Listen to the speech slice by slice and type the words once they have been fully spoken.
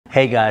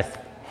Hey guys,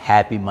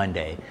 happy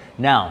Monday.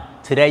 Now,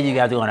 today you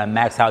guys are gonna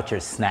max out your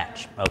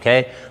snatch,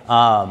 okay?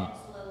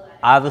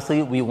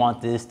 Obviously, we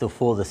want this to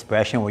full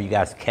expression where you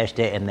guys catch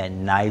that in that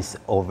nice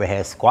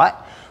overhead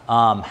squat.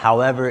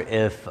 However,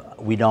 if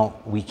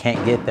we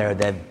can't get there,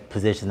 that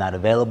position is not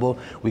available,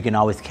 we can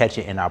always catch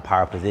it in our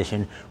power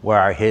position where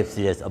our hips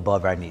are just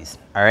above our knees,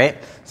 all right?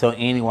 So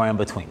anywhere in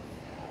between.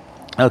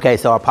 Okay,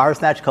 so our power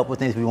snatch, a couple of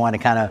things we want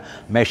to kind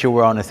of make sure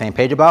we're on the same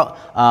page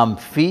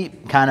about.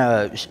 Feet kind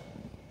of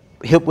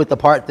hip width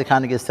apart to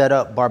kind of get set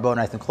up, barbell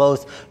nice and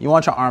close. You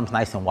want your arms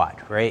nice and wide,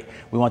 right?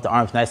 We want the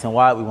arms nice and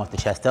wide, we want the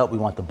chest up, we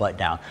want the butt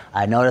down.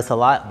 I know that's a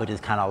lot, but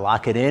just kind of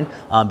lock it in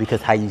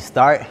because how you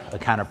start will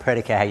kind of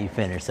predicate how you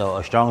finish. So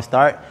a strong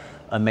start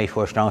made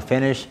for a strong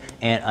finish,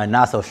 and a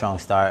not so strong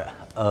start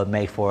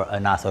made for a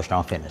not so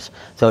strong finish.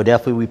 So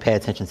definitely we pay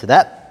attention to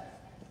that.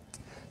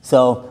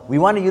 So we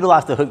want to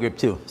utilize the hook grip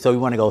too. So we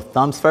want to go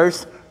thumbs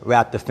first,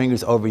 wrap the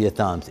fingers over your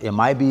thumbs. It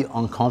might be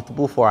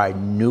uncomfortable for our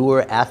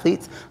newer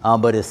athletes,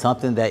 but it's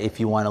something that if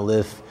you want to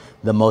lift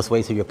the most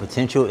weight to your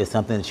potential, it's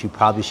something that you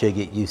probably should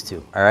get used to,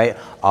 all right?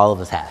 All of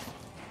us have.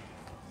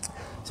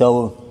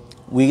 So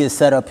we get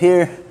set up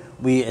here,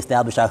 we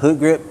establish our hook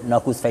grip,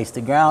 knuckles face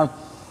the ground.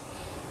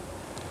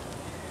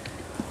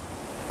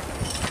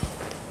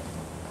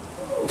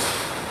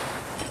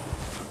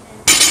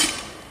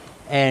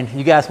 And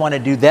you guys want to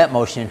do that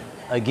motion.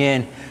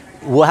 Again,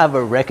 we'll have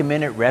a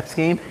recommended rep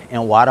scheme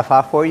and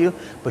Wi-Fi for you,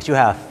 but you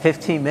have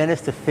 15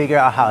 minutes to figure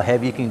out how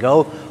heavy you can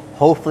go.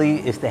 Hopefully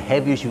it's the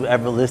heaviest you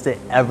ever lifted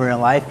ever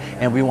in life,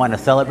 and we want to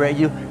celebrate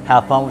you.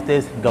 Have fun with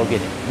this, go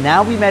get it.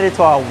 Now we made it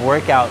to our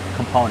workout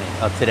component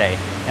of today,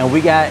 and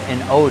we got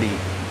an OD,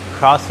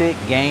 CrossFit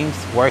Games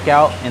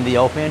workout in the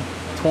open,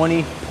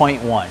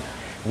 20.1.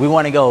 We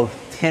want to go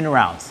 10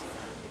 rounds,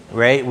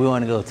 right? We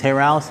want to go 10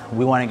 rounds.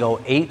 We want to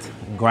go 8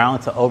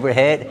 ground to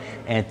overhead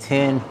and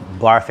 10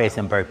 bar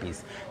facing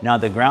burpees. Now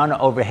the ground to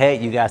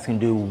overhead, you guys can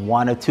do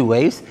one of two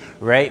ways,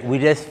 right? We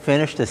just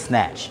finished the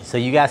snatch. So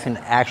you guys can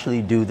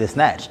actually do the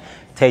snatch.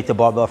 Take the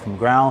barbell from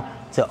ground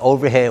to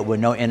overhead with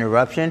no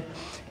interruption.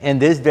 In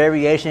this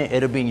variation,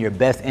 it'll be in your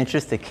best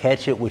interest to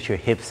catch it with your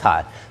hips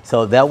high.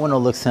 So that one will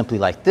look simply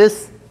like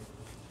this.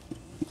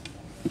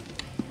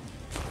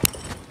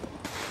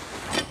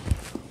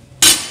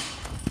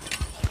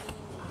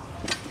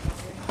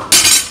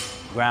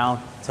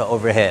 Ground to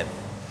overhead.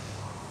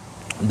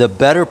 The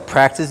better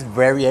practice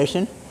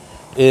variation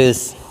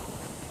is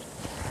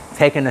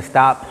taking a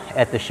stop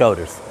at the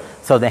shoulders.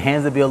 So the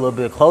hands will be a little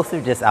bit closer,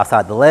 just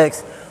outside the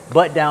legs,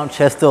 butt down,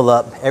 chest still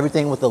up.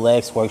 Everything with the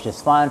legs works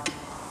just fine.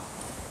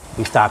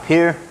 We stop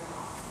here,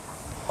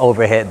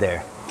 overhead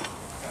there.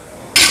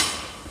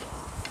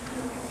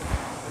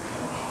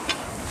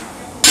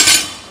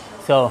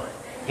 So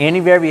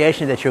any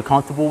variation that you're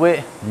comfortable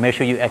with, make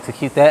sure you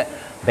execute that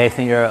based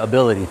on your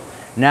ability.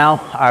 Now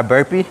our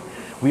burpee,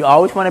 we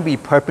always want to be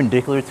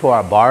perpendicular to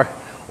our bar,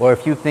 or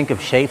if you think of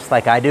shapes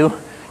like I do,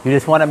 you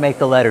just want to make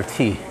the letter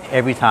T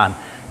every time.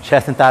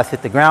 Chest and thighs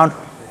hit the ground.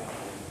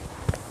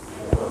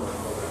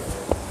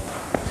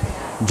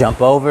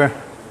 Jump over,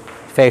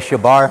 face your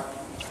bar.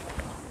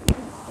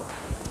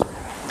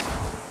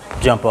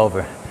 Jump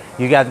over.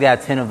 You guys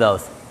got 10 of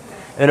those.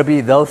 It'll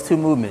be those two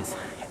movements,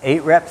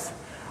 8 reps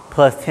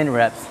plus 10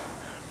 reps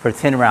for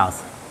 10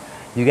 rounds.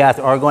 You guys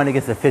are going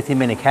against a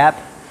 15-minute cap.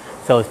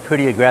 So it's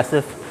pretty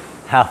aggressive.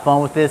 Have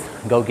fun with this,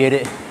 go get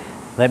it,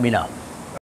 let me know.